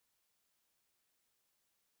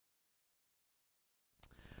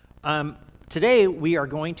Today we are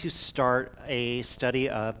going to start a study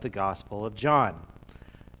of the Gospel of John.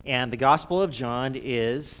 And the Gospel of John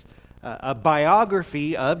is a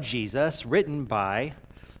biography of Jesus written by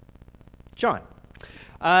John.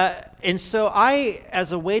 And so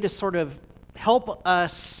as a way to sort of help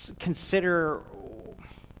us consider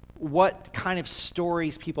what kind of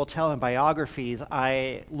stories people tell in biographies,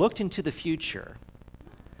 I looked into the future,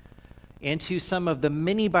 into some of the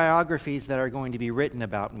many biographies that are going to be written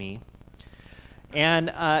about me.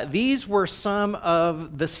 And these were some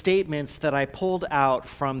of the statements that I pulled out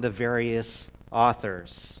from the various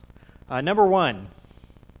authors. Number one,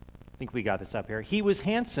 I think we got this up here. He was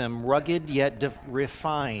handsome, rugged, yet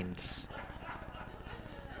refined.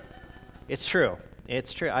 It's true.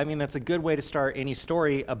 It's true. I mean, that's a good way to start any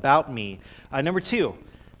story about me. Number two,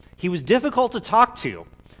 he was difficult to talk to.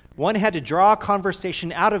 One had to draw a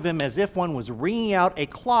conversation out of him as if one was wringing out a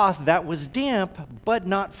cloth that was damp but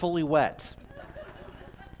not fully wet.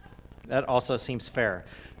 That also seems fair.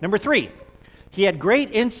 Number three, he had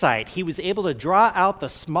great insight. He was able to draw out the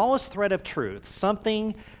smallest thread of truth,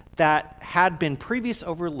 something that had been previously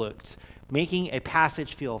overlooked, making a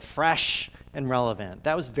passage feel fresh and relevant.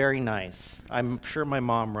 That was very nice. I'm sure my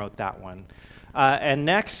mom wrote that one. And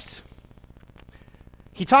next,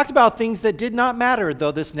 he talked about things that did not matter,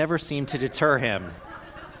 though this never seemed to deter him.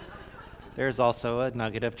 There's also a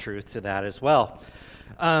nugget of truth to that as well.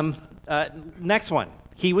 Next one.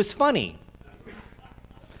 He was funny.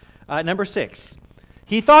 Number six,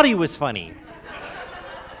 he thought he was funny.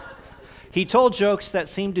 He told jokes that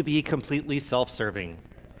seemed to be completely self-serving.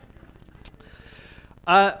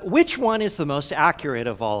 Which one is the most accurate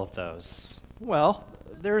of all of those? Well,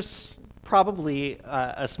 there's probably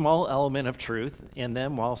a small element of truth in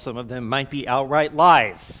them, while some of them might be outright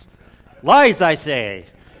lies. Lies, I say,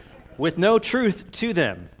 with no truth to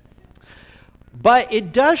them. But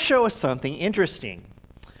it does show us something interesting.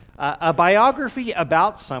 A biography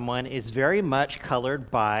about someone is very much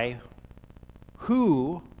colored by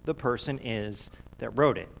who the person is that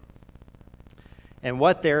wrote it and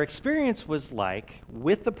what their experience was like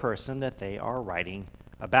with the person that they are writing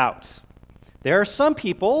about. There are some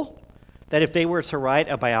people that if they were to write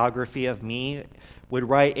a biography of me would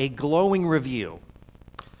write a glowing review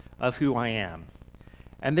of who I am.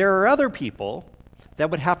 And there are other people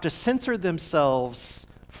that would have to censor themselves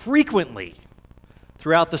frequently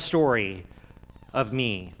throughout the story of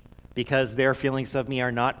me because their feelings of me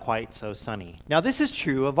are not quite so sunny. Now, this is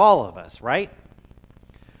true of all of us, right?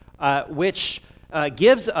 Which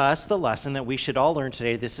gives us the lesson that we should all learn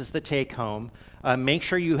today. This is the take home. Make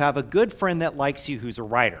sure you have a good friend that likes you who's a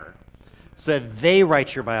writer so that they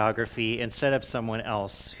write your biography instead of someone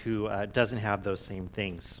else who doesn't have those same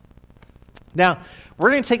things. Now, we're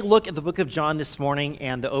going to take a look at the book of John this morning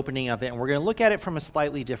and the opening of it, and we're going to look at it from a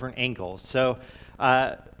slightly different angle. So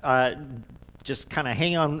just kind of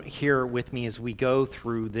hang on here with me as we go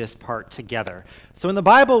through this part together. So in the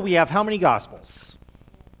Bible, we have how many Gospels?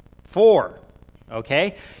 4,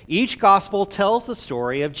 okay? Each Gospel tells the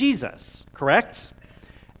story of Jesus, correct?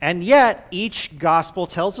 And yet, each Gospel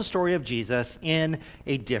tells the story of Jesus in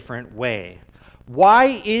a different way.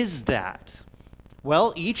 Why is that?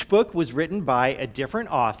 Well, each book was written by a different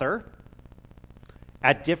author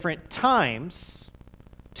at different times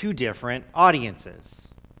to different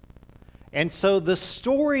audiences. And so the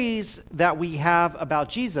stories that we have about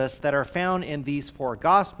Jesus that are found in these 4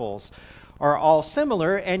 Gospels are all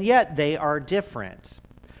similar, and yet they are different.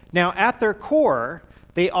 Now, at their core,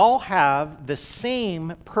 they all have the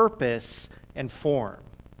same purpose and form.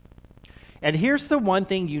 And here's the one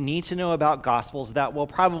thing you need to know about Gospels that will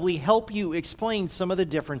probably help you explain some of the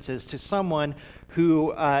differences to someone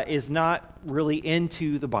who is not really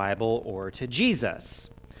into the Bible or to Jesus.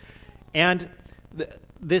 And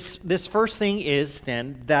this first thing is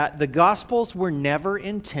then that the Gospels were never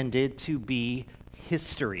intended to be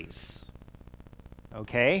histories.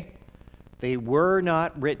 Okay? They were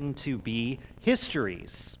not written to be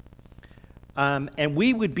histories. And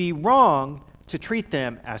we would be wrong to treat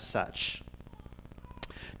them as such.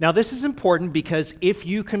 Now, this is important because if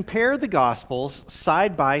you compare the Gospels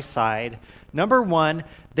side by side, number one,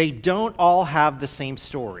 they don't all have the same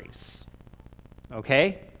stories.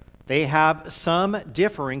 Okay? They have some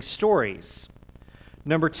differing stories.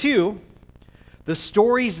 Number two, the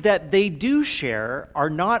stories that they do share are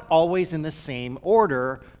not always in the same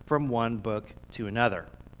order from one book to another.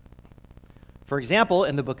 For example,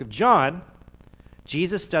 in the book of John,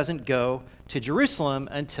 Jesus doesn't go to Jerusalem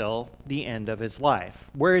until the end of his life.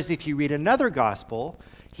 Whereas if you read another gospel,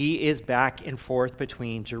 he is back and forth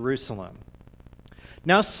between Jerusalem.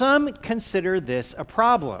 Now, some consider this a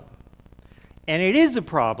problem. And it is a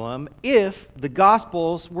problem if the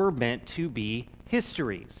Gospels were meant to be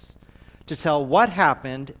histories, to tell what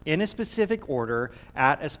happened in a specific order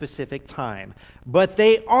at a specific time. But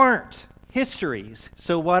they aren't histories.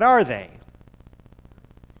 So what are they?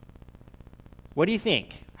 What do you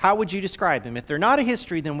think? How would you describe them? If they're not a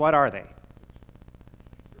history, then what are they?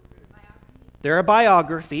 They're a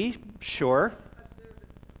biography, sure.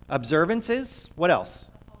 Observances. What else?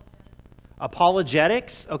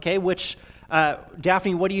 Apologetics. Okay, which,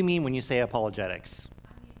 Daphne, what do you mean when you say apologetics?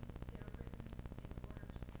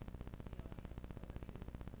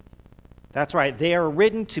 That's right. They are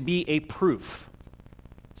written to be a proof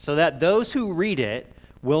so that those who read it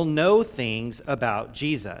will know things about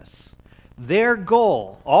Jesus. Their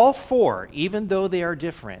goal, all four, even though they are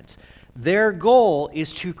different, their goal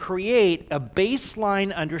is to create a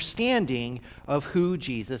baseline understanding of who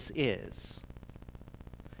Jesus is.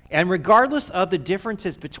 And regardless of the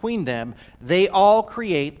differences between them, they all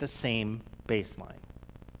create the same baseline.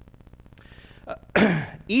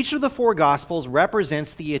 Each of the four Gospels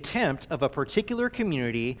represents the attempt of a particular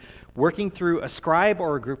community working through a scribe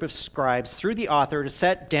or a group of scribes through the author to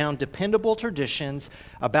set down dependable traditions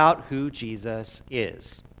about who Jesus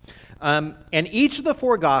is. And each of the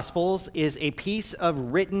four Gospels is a piece of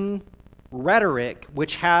written rhetoric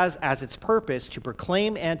which has as its purpose to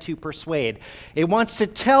proclaim and to persuade. It wants to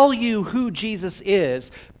tell you who Jesus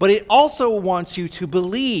is, but it also wants you to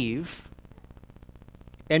believe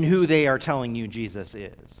in who they are telling you Jesus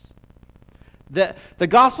is. The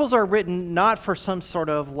Gospels are written not for some sort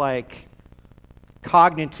of like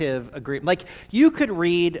cognitive agreement. Like you could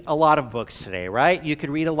read a lot of books today, right? You could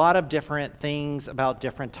read a lot of different things about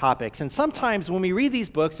different topics. And sometimes when we read these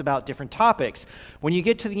books about different topics, when you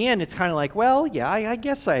get to the end, it's kind of like, well, yeah, I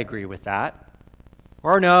guess I agree with that.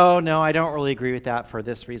 Or no, I don't really agree with that for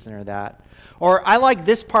this reason or that. Or I like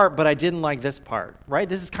this part, but I didn't like this part, right?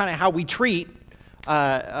 This is kind of how we treat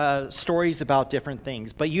stories about different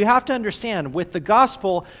things. But you have to understand, with the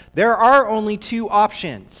gospel, there are only two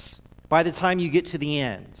options by the time you get to the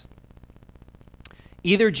end.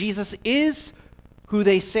 Either Jesus is who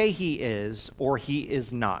they say he is, or he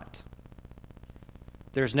is not.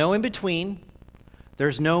 There's no in between.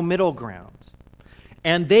 There's no middle ground.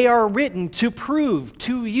 And they are written to prove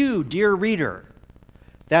to you, dear reader,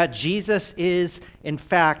 that Jesus is, in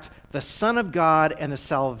fact, the Son of God and the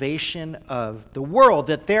salvation of the world,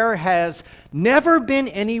 that there has never been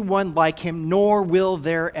anyone like him, nor will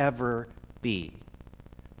there ever be.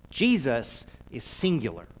 Jesus is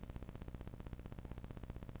singular.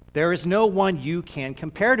 There is no one you can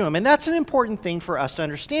compare to him. And that's an important thing for us to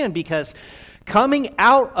understand, because coming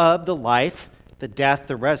out of the life, the death,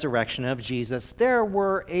 the resurrection of Jesus, there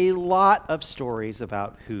were a lot of stories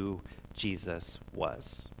about who Jesus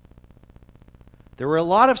was. There were a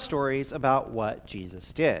lot of stories about what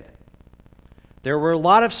Jesus did. There were a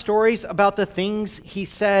lot of stories about the things he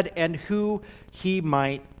said and who he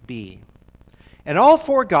might be. And all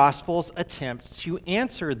four Gospels attempt to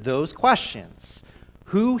answer those questions: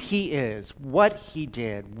 who he is, what he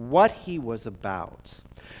did, what he was about.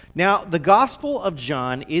 Now, the Gospel of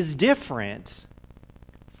John is different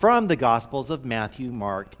from the Gospels of Matthew,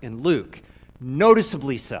 Mark, and Luke,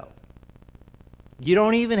 noticeably so. You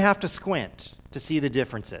don't even have to squint to see the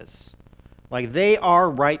differences. Like, they are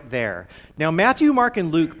right there. Now, Matthew, Mark,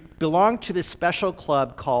 and Luke belong to this special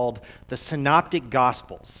club called the Synoptic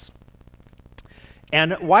Gospels.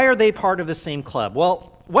 And why are they part of the same club?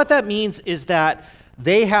 Well, what that means is that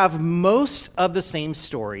they have most of the same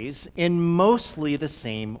stories in mostly the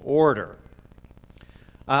same order,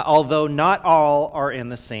 although not all are in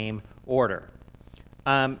the same order.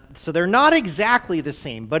 So they're not exactly the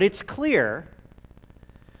same, but it's clear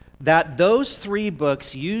that those three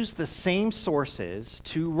books use the same sources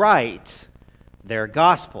to write their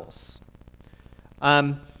Gospels.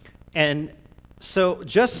 And so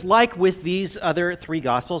just like with these other three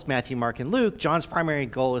Gospels, Matthew, Mark, and Luke, John's primary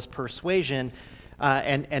goal is persuasion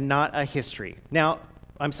and not a history. Now,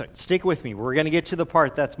 I'm sorry, stick with me. We're going to get to the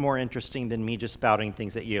part that's more interesting than me just spouting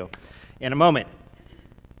things at you in a moment.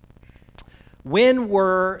 When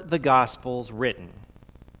were the Gospels written?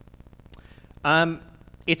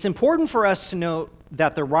 It's important for us to note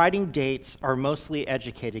that the writing dates are mostly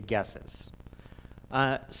educated guesses.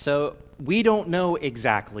 So we don't know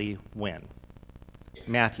exactly when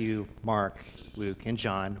Matthew, Mark, Luke, and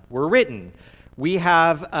John were written. We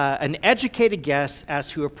have an educated guess as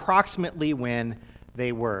to approximately when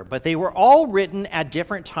they were, but they were all written at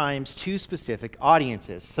different times to specific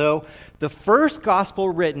audiences. So the first gospel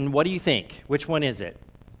written, what do you think? Which one is it?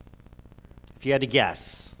 If you had to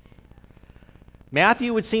guess.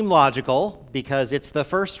 Matthew would seem logical because it's the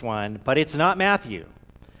first one, but it's not Matthew.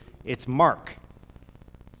 It's Mark.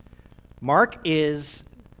 Mark is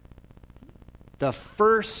the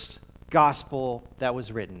first gospel that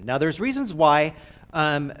was written. Now, there's reasons why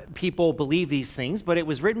people believe these things, but it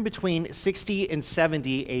was written between 60 and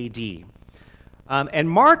 70 A.D. And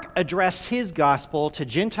Mark addressed his gospel to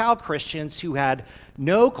Gentile Christians who had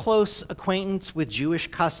no close acquaintance with Jewish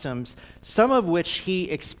customs, some of which he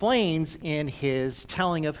explains in his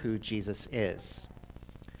telling of who Jesus is.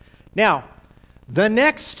 Now, the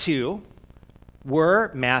next two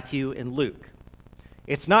were Matthew and Luke.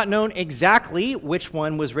 It's not known exactly which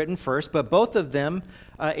one was written first, but both of them,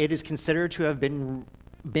 it is considered to have been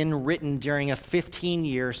written during a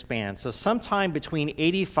 15-year span, so sometime between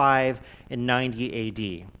 85 and 90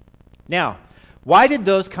 A.D. Now, why did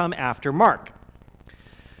those come after Mark?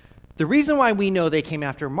 The reason why we know they came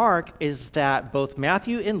after Mark is that both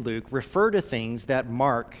Matthew and Luke refer to things that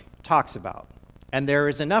Mark talks about. And there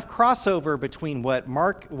is enough crossover between what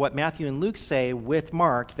Matthew and Luke say with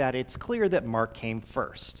Mark that it's clear that Mark came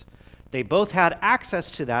first. They both had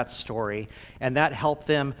access to that story, and that helped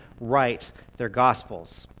them write their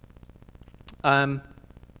gospels.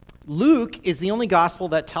 Luke is the only gospel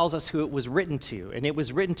that tells us who it was written to, and it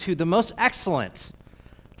was written to the most excellent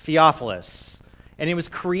Theophilus, and it was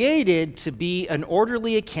created to be an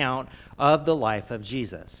orderly account of the life of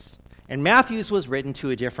Jesus. And Matthew's was written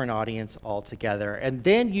to a different audience altogether. And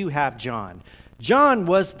then you have John. John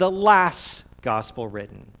was the last gospel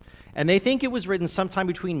written. And they think it was written sometime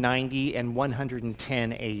between 90 and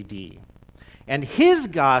 110 A.D. And his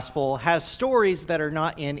gospel has stories that are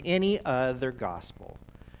not in any other gospel.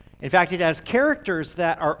 In fact, it has characters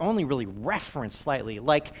that are only really referenced slightly,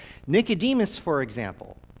 like Nicodemus, for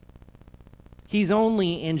example. He's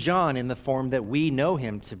only in John in the form that we know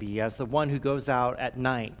him to be, as the one who goes out at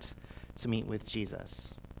night to meet with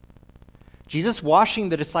Jesus. Jesus washing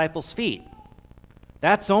the disciples' feet.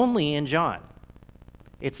 That's only in John.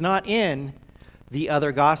 It's not in the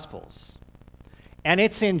other Gospels. And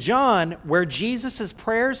it's in John where Jesus'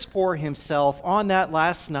 prayers for himself on that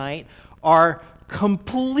last night are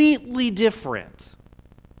completely different.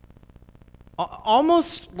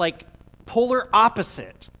 Almost like polar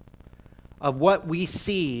opposite of what we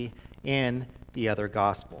see in the other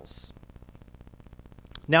Gospels.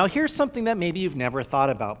 Now, here's something that maybe you've never thought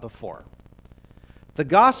about before. The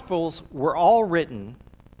Gospels were all written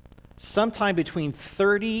sometime between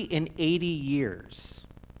 30 and 80 years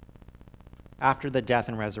after the death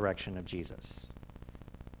and resurrection of Jesus.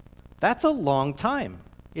 That's a long time,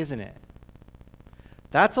 isn't it?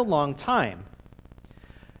 That's a long time.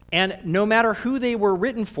 And no matter who they were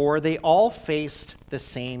written for, they all faced the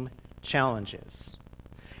same challenges.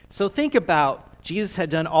 So think about Jesus had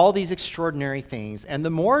done all these extraordinary things, and the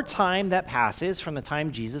more time that passes from the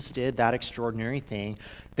time Jesus did that extraordinary thing,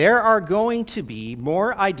 there are going to be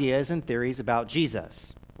more ideas and theories about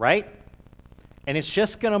Jesus, right? And it's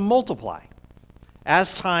just going to multiply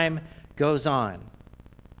as time goes on.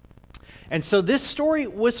 And so this story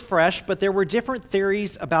was fresh, but there were different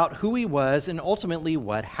theories about who he was and ultimately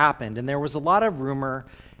what happened, and there was a lot of rumor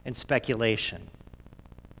and speculation.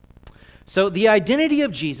 So the identity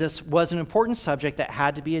of Jesus was an important subject that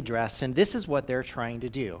had to be addressed, and this is what they're trying to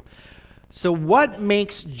do. So what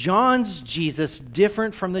makes John's Jesus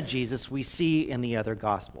different from the Jesus we see in the other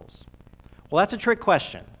Gospels? Well, that's a trick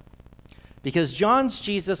question, because John's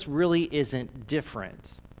Jesus really isn't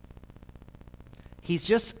different. He's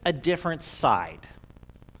just a different side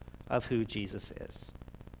of who Jesus is.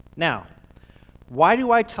 Now, why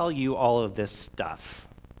do I tell you all of this stuff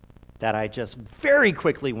that I just very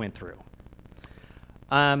quickly went through?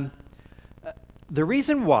 The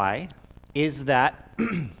reason why is that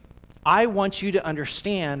I want you to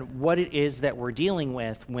understand what it is that we're dealing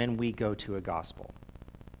with when we go to a gospel.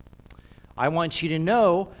 I want you to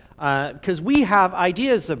know, because we have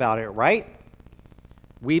ideas about it, right?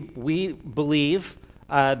 We believe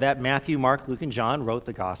that Matthew, Mark, Luke, and John wrote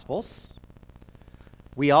the Gospels.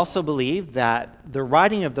 We also believe that the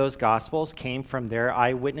writing of those Gospels came from their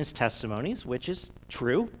eyewitness testimonies, which is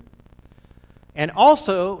true, and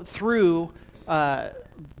also through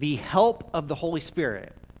the help of the Holy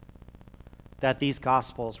Spirit that these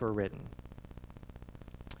Gospels were written.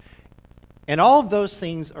 And all of those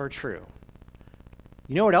things are true.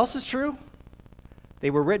 You know what else is true? They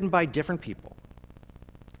were written by different people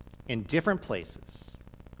in different places,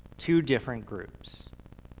 to different groups.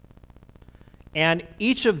 And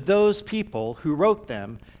each of those people who wrote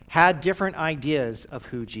them had different ideas of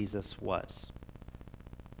who Jesus was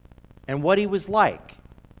and what he was like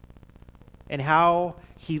and how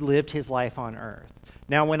he lived his life on earth.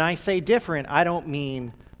 Now, when I say different, I don't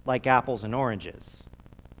mean like apples and oranges,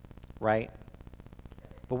 right?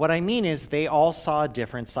 But what I mean is they all saw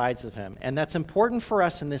different sides of him. And that's important for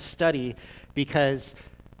us in this study because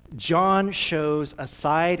John shows a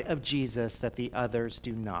side of Jesus that the others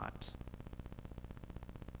do not.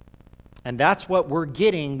 And that's what we're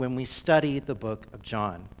getting when we study the book of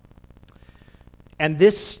John. And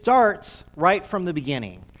this starts right from the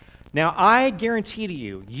beginning. Now, I guarantee to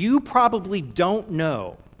you, you probably don't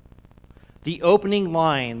know the opening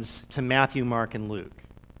lines to Matthew, Mark, and Luke.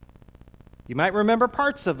 You might remember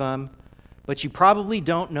parts of them, but you probably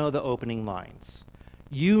don't know the opening lines.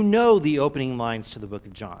 You know the opening lines to the book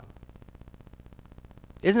of John.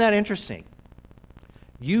 Isn't that interesting?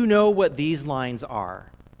 You know what these lines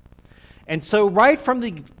are. And so right from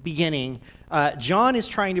the beginning, John is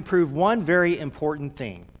trying to prove one very important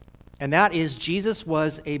thing, and that is Jesus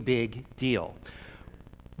was a big deal.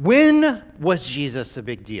 When was Jesus a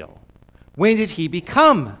big deal? When did he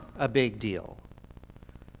become a big deal?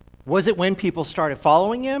 Was it when people started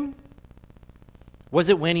following him? Was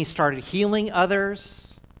it when he started healing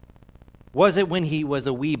others? Was it when he was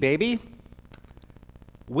a wee baby?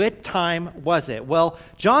 What time was it? Well,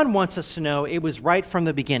 John wants us to know it was right from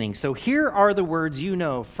the beginning. So here are the words you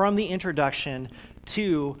know from the introduction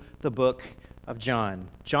to the book of John.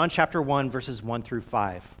 John chapter 1, verses 1 through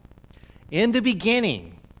 5. In the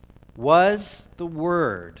beginning was the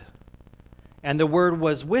Word, and the Word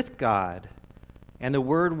was with God, and the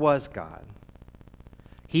Word was God.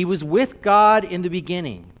 He was with God in the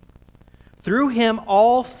beginning. Through him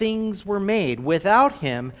all things were made. Without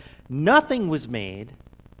him nothing was made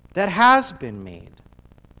that has been made.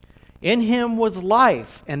 In him was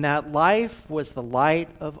life, and that life was the light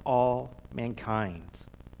of all mankind.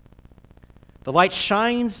 The light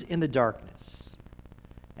shines in the darkness,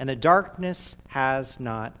 and the darkness has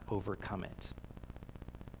not overcome it.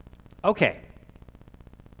 Okay.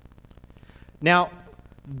 Now,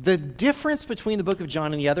 the difference between the book of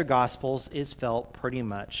John and the other Gospels is felt pretty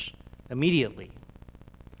much immediately.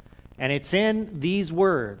 And it's in these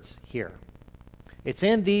words here. It's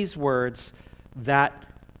in these words that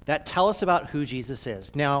tell us about who Jesus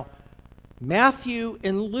is. Now, Matthew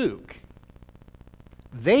and Luke,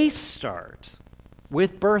 they start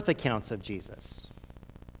with birth accounts of Jesus.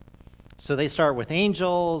 So they start with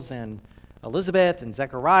angels and Elizabeth and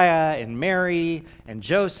Zechariah and Mary and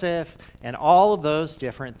Joseph and all of those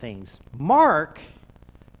different things. Mark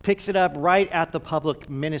picks it up right at the public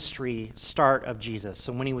ministry start of Jesus,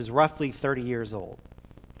 so when he was roughly 30 years old.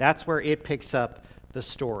 That's where it picks up the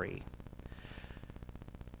story.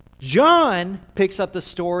 John picks up the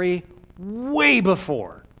story way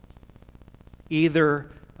before either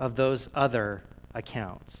of those other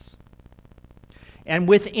accounts. And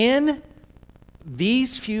within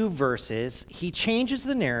these few verses, he changes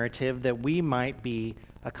the narrative that we might be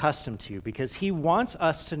accustomed to because he wants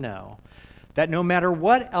us to know that no matter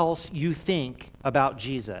what else you think about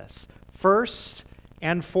Jesus, first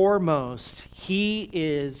and foremost, he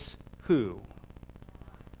is who?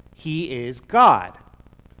 He is God.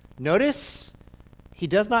 Notice, he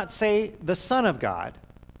does not say the Son of God.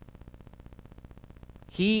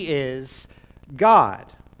 He is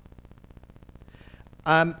God.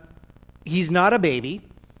 He's not a baby,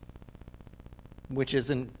 which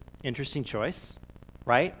is an interesting choice,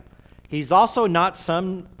 right? He's also not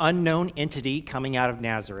some unknown entity coming out of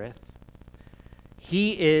Nazareth.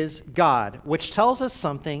 He is God, which tells us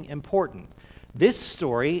something important. This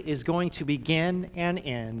story is going to begin and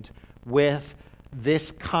end with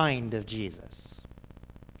this kind of Jesus.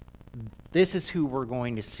 This is who we're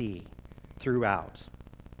going to see throughout.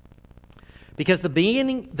 Because the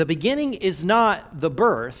beginning is not the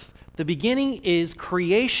birth, the beginning is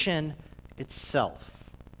creation itself.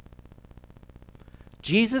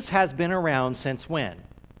 Jesus has been around since when?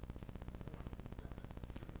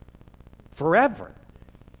 Forever.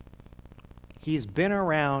 He's been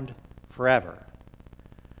around forever.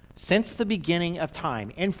 Since the beginning of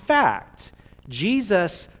time. In fact,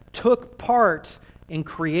 Jesus took part in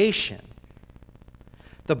creation.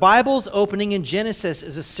 The Bible's opening in Genesis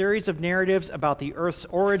is a series of narratives about the earth's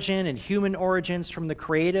origin and human origins from the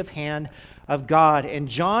creative hand of God. And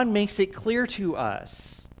John makes it clear to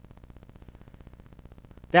us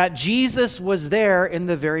that Jesus was there in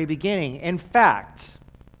the very beginning. In fact,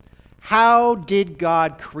 how did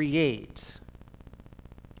God create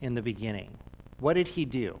in the beginning? What did he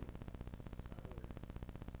do?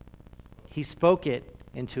 He spoke it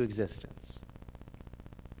into existence.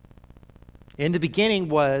 In the beginning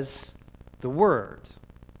was the Word.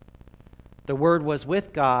 The Word was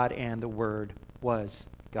with God, and the Word was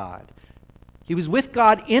God. He was with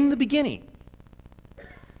God in the beginning.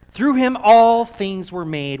 Through him all things were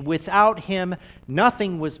made. Without him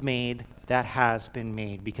nothing was made that has been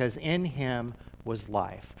made, because in him was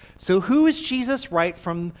life. So who is Jesus right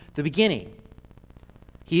from the beginning?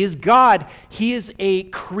 He is God. He is a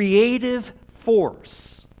creative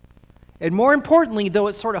force. And more importantly, though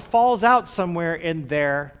it sort of falls out somewhere in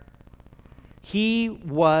there, he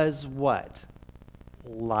was what?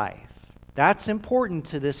 Life. That's important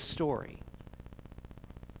to this story.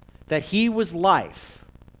 That he was life.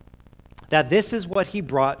 That this is what he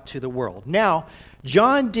brought to the world. Now,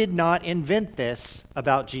 John did not invent this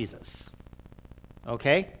about Jesus.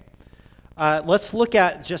 Okay? Let's look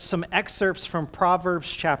at just some excerpts from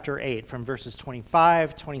Proverbs chapter 8, from verses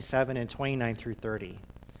 25, 27, and 29 through 30.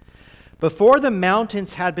 Before the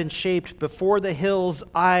mountains had been shaped, before the hills,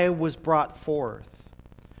 I was brought forth.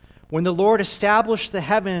 When the Lord established the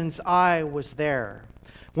heavens, I was there.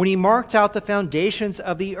 When he marked out the foundations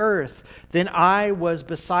of the earth, then I was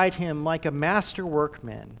beside him like a master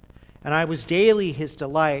workman, and I was daily his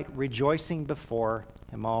delight, rejoicing before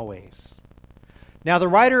him always. Now, the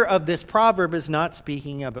writer of this proverb is not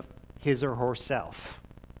speaking of his or herself.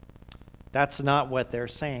 That's not what they're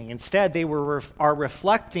saying. Instead, they are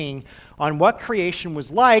reflecting on what creation was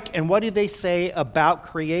like, and what did they say about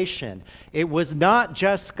creation? It was not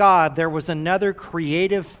just God. There was another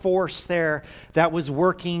creative force there that was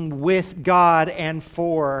working with God and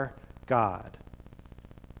for God.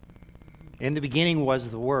 In the beginning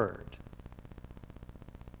was the Word.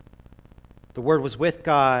 The Word was with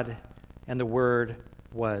God, and the Word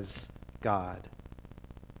was God.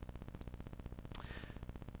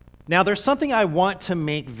 Now, there's something I want to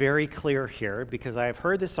make very clear here, because I have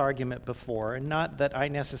heard this argument before, and not that I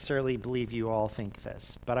necessarily believe you all think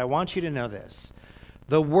this, but I want you to know this.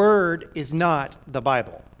 The Word is not the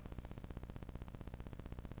Bible.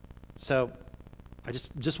 So I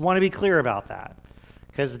just want to be clear about that,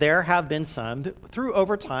 because there have been some through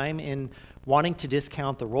over time in wanting to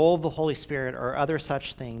discount the role of the Holy Spirit or other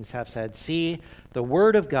such things have said, see, the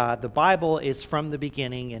Word of God, the Bible, is from the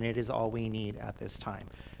beginning, and it is all we need at this time.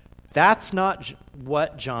 That's not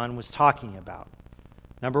what John was talking about.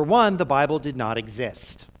 Number one, the Bible did not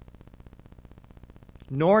exist.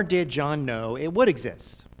 Nor did John know it would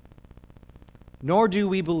exist. Nor do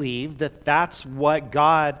we believe that that's what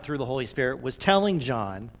God, through the Holy Spirit, was telling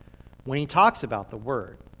John when he talks about the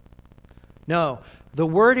Word. No, the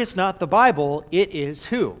Word is not the Bible. It is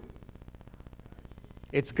who?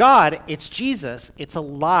 It's God. It's Jesus. It's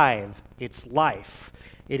alive. It's life.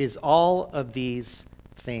 It is all of these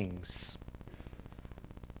things.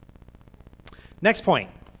 Next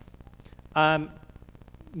point,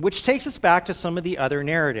 which takes us back to some of the other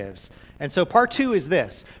narratives. And so part 2 is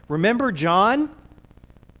this. Remember John?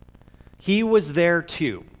 He was there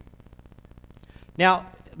too. Now,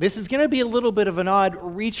 this is going to be a little bit of an odd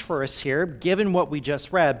reach for us here, given what we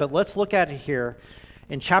just read, but let's look at it here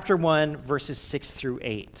in chapter 1, verses 6 through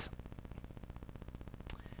 8.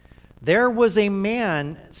 There was a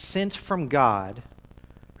man sent from God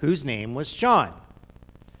whose name was John.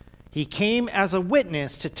 He came as a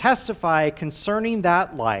witness to testify concerning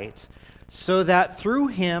that light, so that through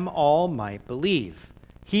him all might believe.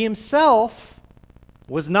 He himself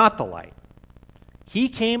was not the light. He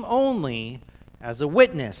came only as a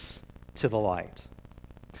witness to the light.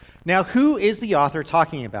 Now, who is the author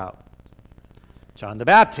talking about? John the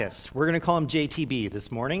Baptist. We're going to call him JTB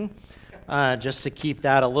this morning, just to keep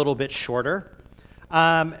that a little bit shorter.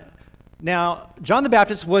 Now, John the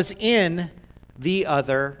Baptist was in the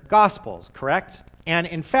other Gospels, correct? And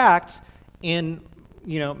in fact, in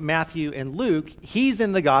Matthew and Luke, he's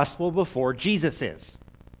in the Gospel before Jesus is.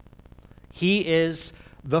 He is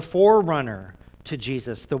the forerunner to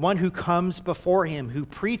Jesus, the one who comes before him, who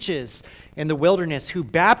preaches in the wilderness, who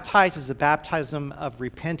baptizes a baptism of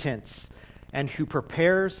repentance, and who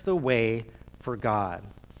prepares the way for God.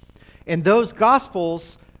 In those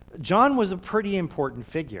Gospels, John was a pretty important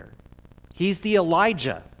figure. He's the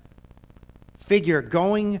Elijah figure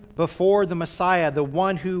going before the Messiah, the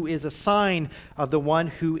one who is a sign of the one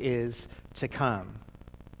who is to come.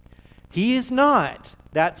 He is not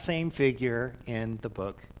that same figure in the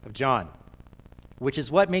book of John, which is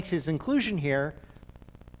what makes his inclusion here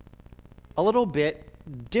a little bit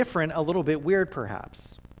different, a little bit weird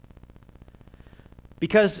perhaps.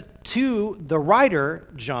 Because to the writer,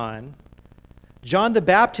 John the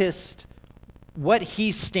Baptist, what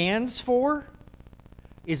he stands for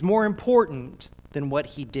is more important than what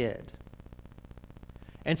he did.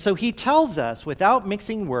 And so he tells us, without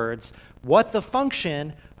mixing words, what the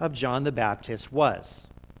function of John the Baptist was.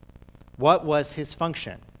 What was his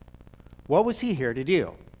function? What was he here to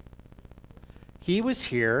do? He was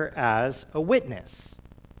here as a witness.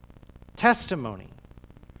 testimony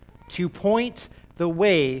to point the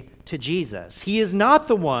way to Jesus. He is not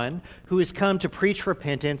the one who has come to preach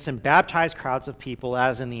repentance and baptize crowds of people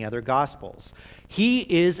as in the other Gospels. He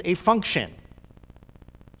is a function.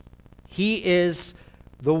 He is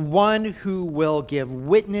the one who will give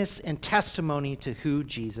witness and testimony to who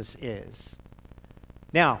Jesus is.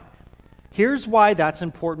 Now, here's why that's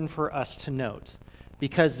important for us to note,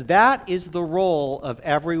 because that is the role of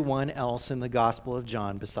everyone else in the Gospel of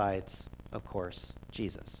John besides, of course,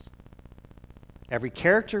 Jesus. Every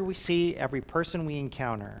character we see, every person we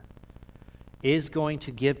encounter is going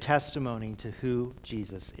to give testimony to who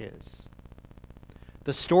Jesus is.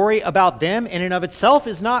 The story about them in and of itself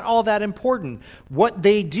is not all that important. What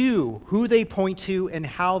they do, who they point to, and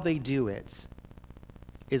how they do it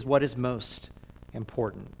is what is most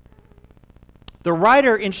important. The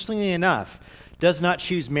writer, interestingly enough, does not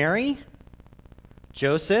choose Mary,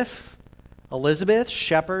 Joseph, Elizabeth,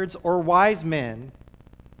 shepherds, or wise men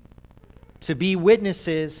to be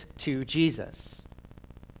witnesses to Jesus.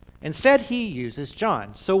 Instead, he uses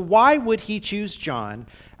John. So why would he choose John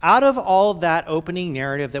out of all that opening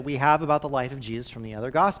narrative that we have about the life of Jesus from the other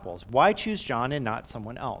Gospels? Why choose John and not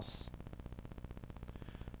someone else?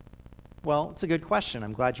 Well, it's a good question.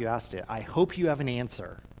 I'm glad you asked it. I hope you have an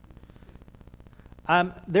answer.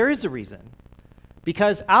 There is a reason.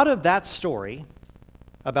 Because out of that story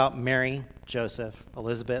about Mary, Joseph,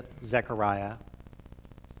 Elizabeth, Zechariah,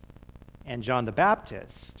 and John the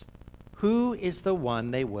Baptist, who is the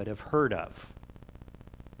one they would have heard of?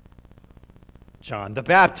 John the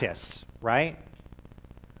Baptist, right?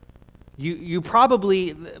 You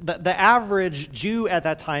probably, the average Jew at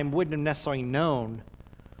that time wouldn't have necessarily known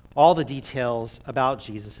all the details about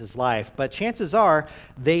Jesus' life, but chances are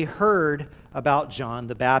they heard about John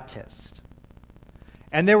the Baptist.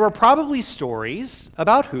 And there were probably stories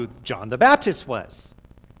about who John the Baptist was,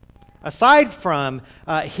 aside from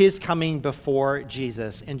his coming before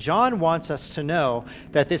Jesus. And John wants us to know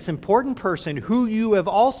that this important person who you have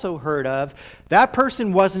also heard of, that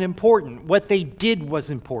person wasn't important. What they did was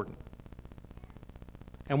important.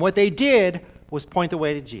 And what they did was point the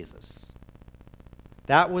way to Jesus.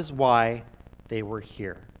 That was why they were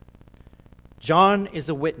here. John is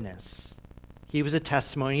a witness. He was a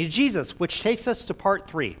testimony to Jesus, which takes us to part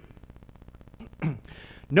 3.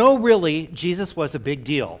 No, really, Jesus was a big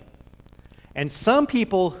deal. And some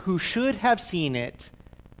people who should have seen it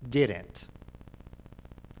didn't.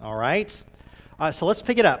 All right? So let's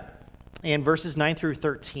pick it up in verses 9 through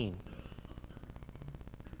 13.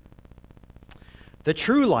 The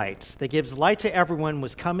true light that gives light to everyone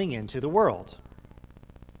was coming into the world.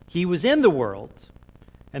 He was in the world,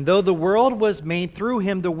 and though the world was made through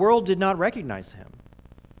him, the world did not recognize him.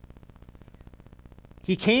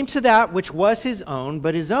 He came to that which was his own,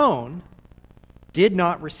 but his own did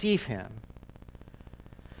not receive him.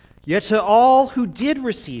 Yet to all who did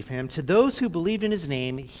receive him, to those who believed in his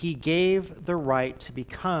name, he gave the right to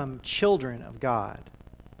become children of God.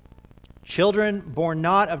 Children born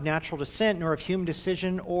not of natural descent, nor of human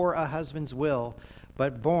decision or a husband's will,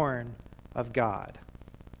 but born of God.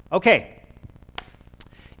 Okay.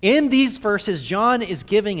 In these verses, John is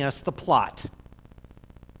giving us the plot.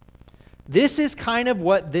 This is kind of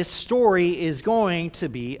what this story is going to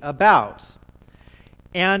be about.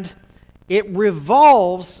 And it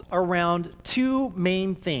revolves around two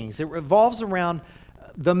main things. It revolves around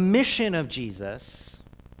the mission of Jesus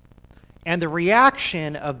and the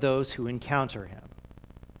reaction of those who encounter him.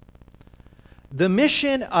 The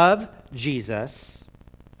mission of Jesus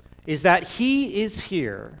is that he is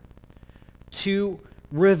here to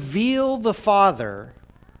reveal the Father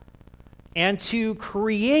and to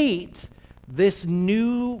create this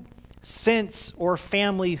new sense or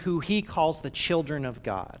family who he calls the children of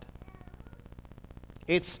God.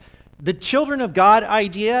 It's the children of God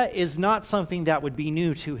idea is not something that would be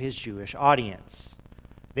new to his Jewish audience.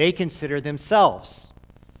 They consider themselves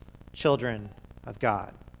children of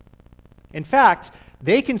God. In fact,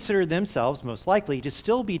 they consider themselves most likely to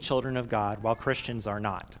still be children of God while Christians are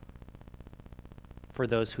not, for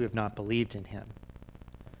those who have not believed in him.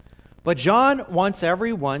 But John wants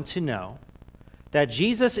everyone to know that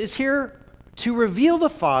Jesus is here to reveal the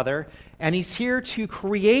Father, and he's here to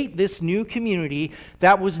create this new community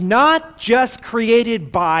that was not just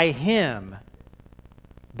created by him,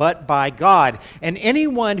 but by God. And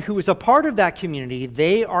anyone who is a part of that community,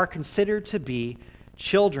 they are considered to be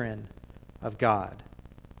children of God.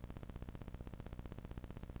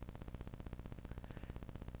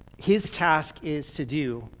 His task is to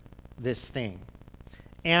do this thing.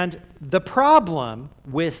 And the problem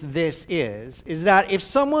with this is that if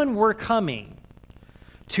someone were coming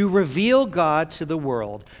to reveal God to the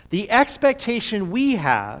world, the expectation we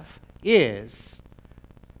have is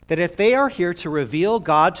that if they are here to reveal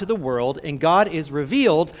God to the world and God is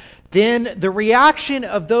revealed, then the reaction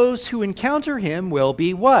of those who encounter him will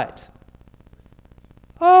be what?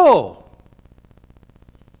 Oh,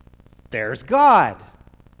 there's God.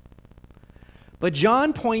 But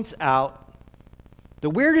John points out the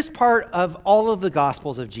weirdest part of all of the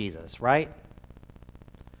Gospels of Jesus, right?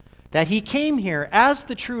 That he came here as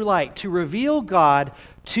the true light to reveal God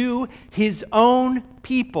to his own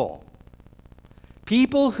people.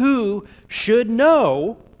 People who should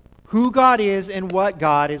know who God is and what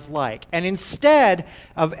God is like. And instead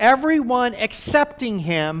of everyone accepting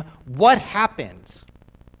him, what happened?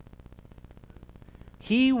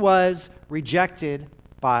 He was rejected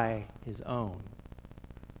by his own.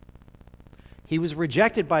 He was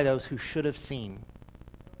rejected by those who should have seen,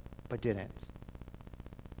 but didn't.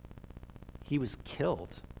 He was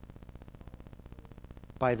killed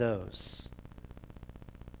by those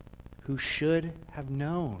who should have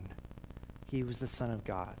known he was the Son of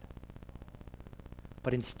God.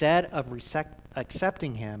 But instead of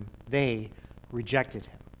accepting him, they rejected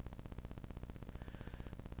him.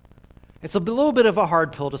 It's a little bit of a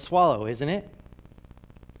hard pill to swallow, isn't it?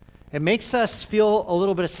 It makes us feel a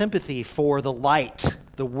little bit of sympathy for the light,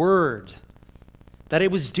 the word, that it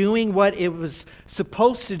was doing what it was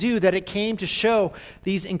supposed to do, that it came to show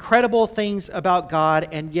these incredible things about God,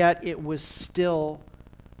 and yet it was still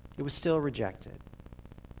rejected.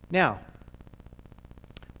 Now,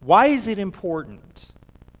 why is it important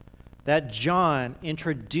that John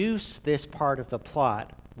introduce this part of the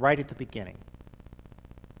plot right at the beginning?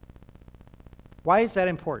 Why is that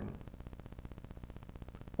important?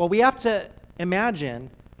 Well, we have to imagine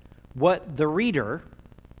what the reader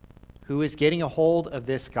who is getting a hold of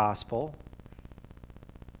this gospel,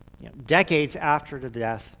 decades after the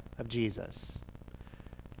death of Jesus,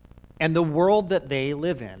 and the world that they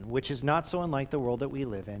live in, which is not so unlike the world that we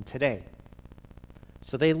live in today.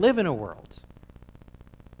 So they live in a world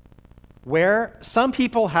where some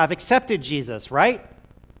people have accepted Jesus, right?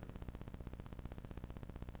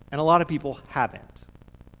 And a lot of people haven't.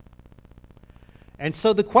 And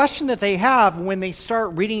so the question that they have when they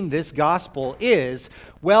start reading this gospel is,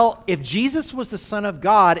 well, if Jesus was the Son of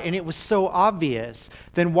God and it was so obvious,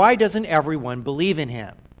 then why doesn't everyone believe in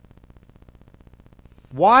him?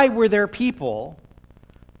 Why were there people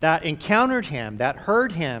that encountered him, that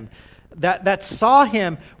heard him, that saw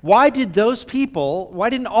him? Why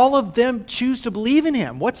didn't all of them choose to believe in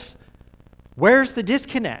him? Where's the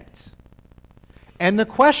disconnect? And the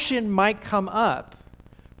question might come up,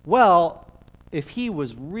 well, if he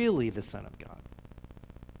was really the Son of God,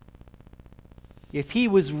 if he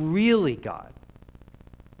was really God,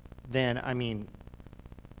 then,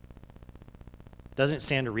 doesn't it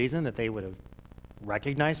stand to reason that they would have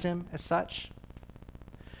recognized him as such?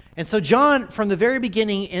 And so John, from the very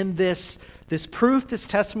beginning in this proof, this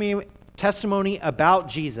testimony about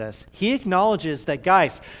Jesus, he acknowledges that,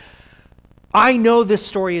 guys, I know this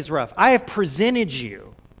story is rough. I have presented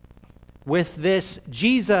you with this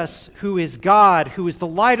Jesus who is God, who is the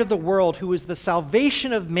light of the world, who is the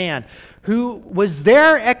salvation of man, who was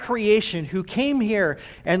there at creation, who came here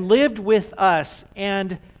and lived with us.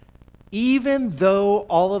 And even though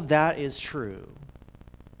all of that is true,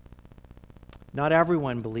 not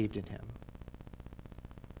everyone believed in him.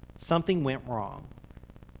 Something went wrong.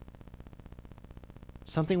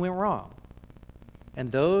 Something went wrong. And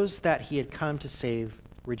those that he had come to save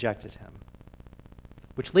rejected him.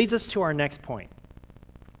 Which leads us to our next point.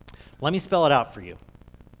 Let me spell it out for you.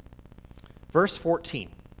 Verse 14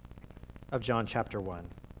 of John chapter 1.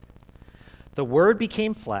 The Word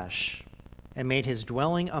became flesh and made his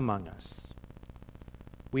dwelling among us.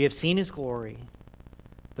 We have seen his glory,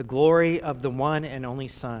 the glory of the one and only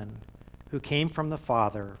Son, who came from the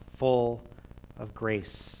Father, full of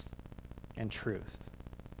grace and truth.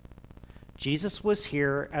 Jesus was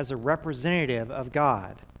here as a representative of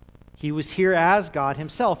God. He was here as God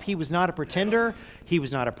himself. He was not a pretender. He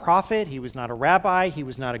was not a prophet. He was not a rabbi. He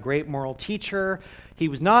was not a great moral teacher. He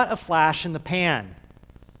was not a flash in the pan.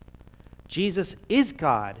 Jesus is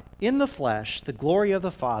God in the flesh, the glory of the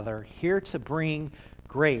Father, here to bring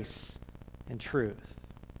grace and truth.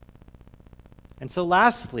 And so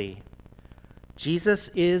lastly, Jesus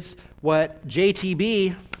is what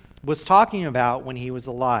JTB was talking about when he was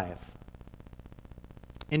alive.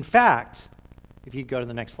 In fact, if you go to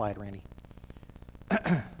the next slide, Randy.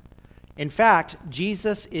 In fact,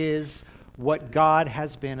 Jesus is what God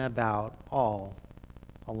has been about all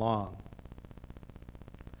along.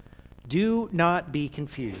 Do not be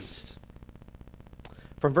confused.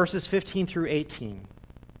 From verses 15 through 18,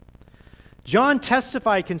 John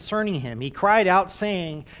testified concerning him. He cried out,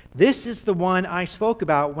 saying, "This is the one I spoke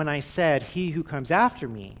about when I said, 'He who comes after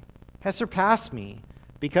me has surpassed me,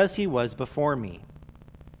 because he was before me.'"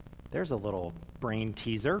 There's a little brain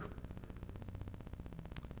teaser.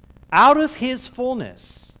 Out of his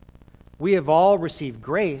fullness, we have all received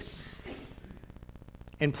grace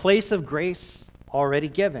in place of grace already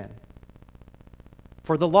given.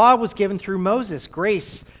 For the law was given through Moses,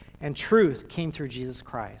 grace and truth came through Jesus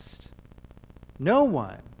Christ. No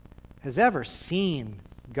one has ever seen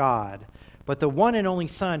God, but the one and only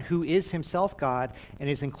Son, who is himself God and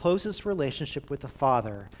is in closest relationship with the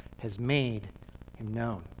Father, has made him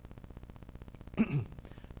known.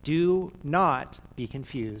 Do not be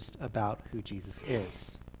confused about who Jesus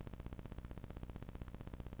is.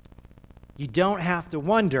 You don't have to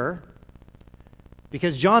wonder,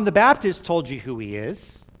 because John the Baptist told you who he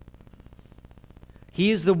is. He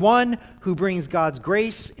is the one who brings God's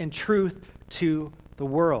grace and truth to the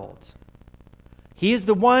world. He is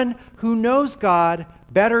the one who knows God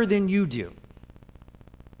better than you do.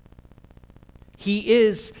 He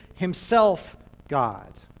is himself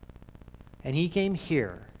God. And he came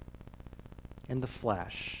here in the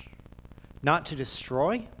flesh, not to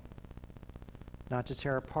destroy, not to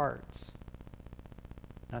tear apart,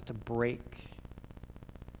 not to break,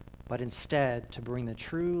 but instead to bring the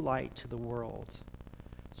true light to the world,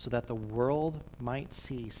 so that the world might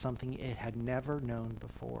see something it had never known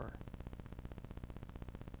before: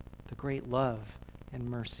 the great love and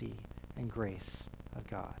mercy and grace of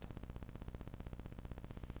God.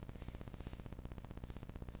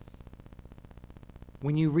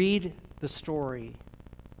 When you read the story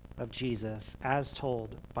of Jesus as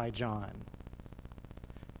told by John,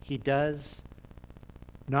 he does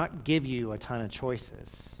not give you a ton of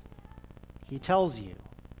choices. He tells you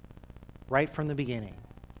right from the beginning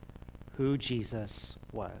who Jesus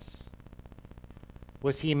was.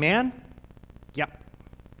 Was he a man? Yep.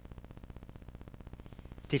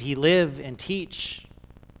 Did he live and teach?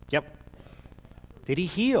 Yep. Did he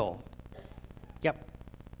heal? Yep.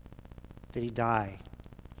 Did he die?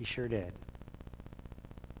 He sure did.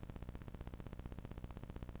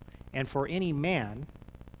 And for any man,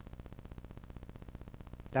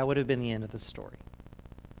 that would have been the end of the story.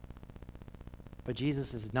 But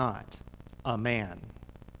Jesus is not a man.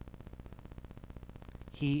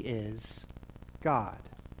 He is God.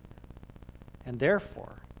 And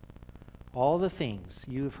therefore, all the things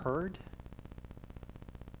you've heard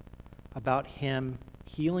about him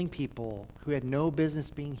healing people who had no business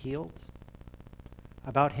being healed,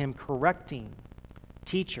 about him correcting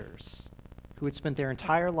teachers who had spent their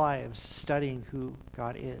entire lives studying who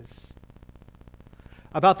God is,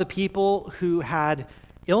 about the people who had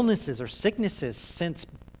illnesses or sicknesses since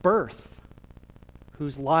birth,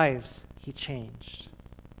 whose lives he changed.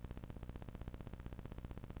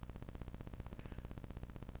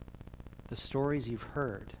 The stories you've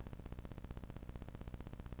heard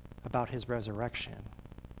about his resurrection,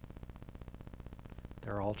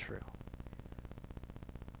 they're all true.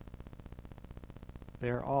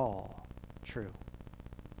 They're all true.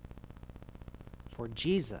 For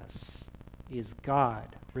Jesus is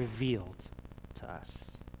God revealed to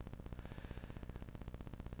us.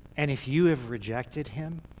 And if you have rejected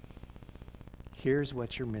him, here's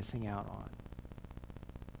what you're missing out on: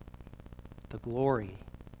 the glory,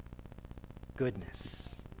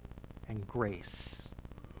 goodness, and grace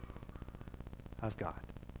of God.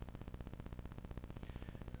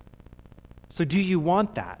 So do you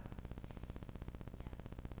want that?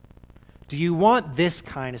 Do you want this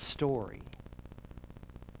kind of story?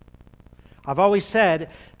 I've always said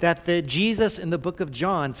that the Jesus in the book of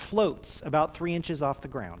John floats about 3 inches off the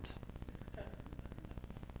ground.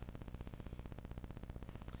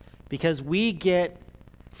 Because we get,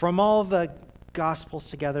 from all the Gospels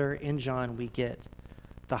together in John, we get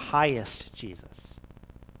the highest Jesus.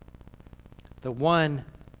 The one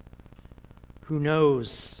who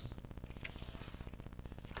knows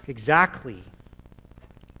exactly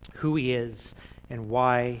who he is and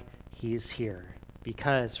why he is here.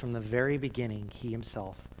 Because from the very beginning, he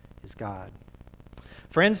himself is God.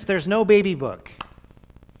 Friends, there's no baby book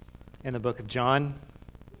in the book of John.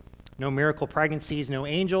 No miracle pregnancies, no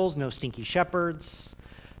angels, no stinky shepherds.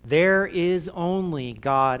 There is only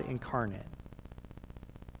God incarnate.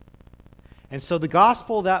 And so the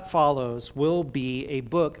gospel that follows will be a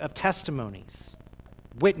book of testimonies,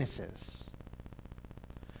 witnesses,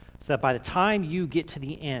 so that by the time you get to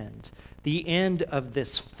the end of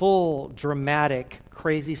this full, dramatic,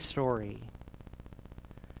 crazy story,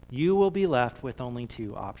 you will be left with only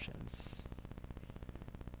 2 options.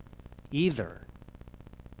 Either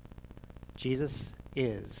Jesus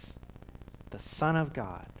is the Son of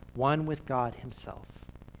God, one with God himself,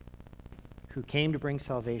 who came to bring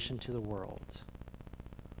salvation to the world,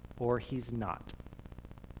 or he's not.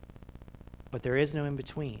 But there is no in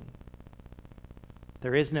between.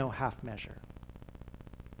 There is no half measure.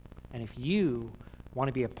 And if you want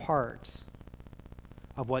to be a part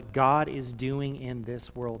of what God is doing in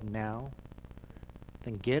this world now,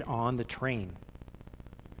 then get on the train.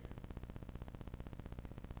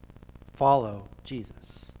 Follow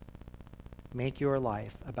Jesus. Make your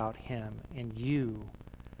life about him, and you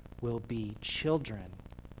will be children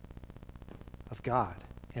of God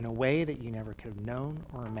in a way that you never could have known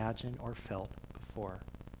or imagined or felt before.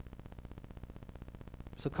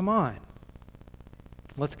 So come on.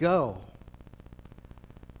 Let's go.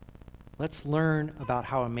 Let's learn about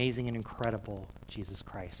how amazing and incredible Jesus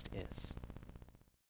Christ is.